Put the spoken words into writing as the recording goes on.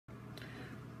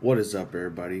What is up,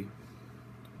 everybody?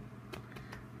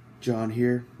 John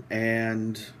here,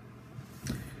 and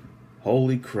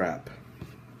holy crap.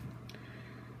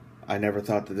 I never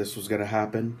thought that this was going to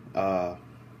happen.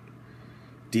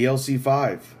 DLC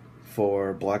 5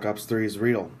 for Black Ops 3 is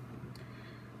real.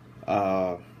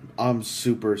 I'm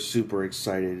super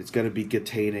excited. It's going to be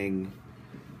containing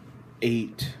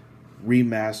 8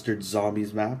 remastered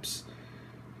zombies maps,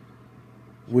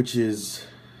 which is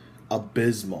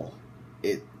abysmal.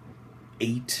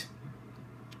 8,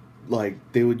 like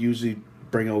they would usually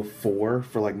bring out 4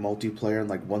 for like multiplayer and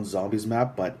like 1 zombies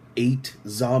map, but 8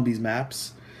 zombies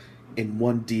maps in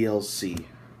 1 DLC.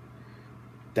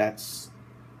 That's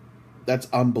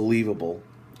unbelievable.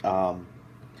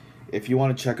 If you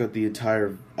want to check out the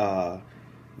entire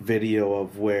video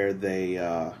of where they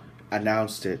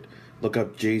announced it, look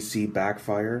up JC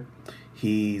Backfire.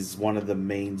 He's one of the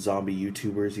main zombie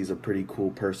YouTubers. He's a pretty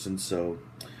cool person, so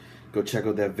go check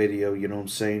out that video, you know what I'm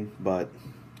saying? But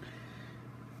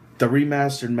the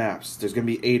remastered maps, there's going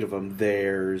to be 8 of them.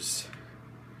 There's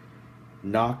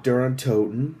Nacht or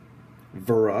Untoten,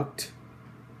 Verruct,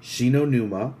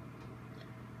 Numa,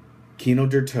 Kino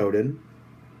Toten,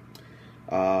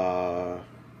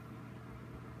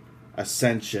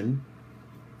 Ascension,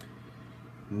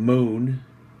 Moon,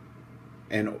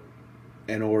 and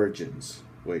Origins.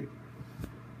 Wait.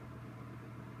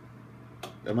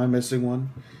 Am I missing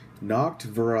one? Nacht,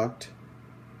 Verruct,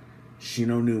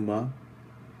 Numa,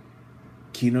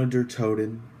 Kino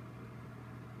Toten,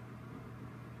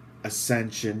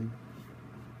 Ascension,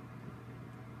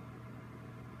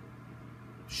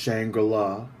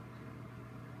 Shangri-la,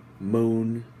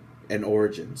 Moon, and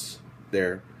Origins.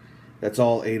 There. That's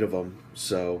all 8 of them.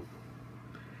 So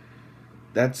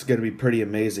that's going to be pretty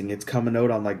amazing. It's coming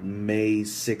out on like May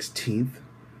 16th.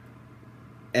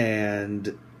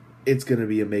 And it's going to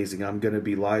be amazing. I'm going to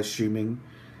be live streaming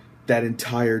that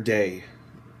entire day.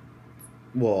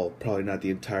 Well, probably not the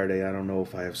entire day. I don't know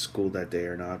if I have school that day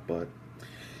or not, but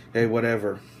hey,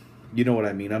 whatever. You know what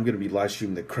I mean. I'm going to be live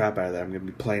streaming the crap out of that. I'm going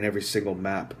to be playing every single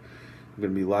map. I'm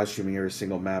going to be live streaming every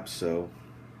single map, so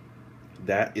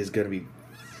that is going to be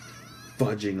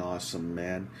fudging awesome,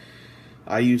 man.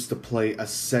 I used to play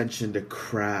Ascension to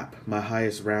crap. My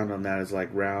highest round on that is like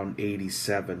round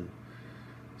 87.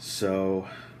 So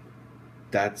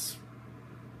that's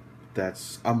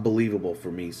unbelievable for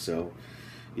me. So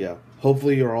yeah,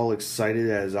 hopefully you're all excited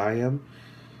as I am.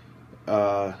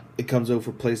 It comes out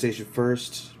for PlayStation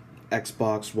first,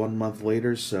 Xbox 1 month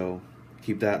later, so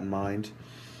keep that in mind.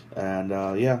 And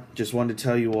yeah, just wanted to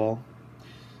tell you all.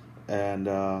 And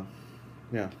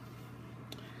yeah,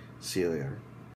 see you later.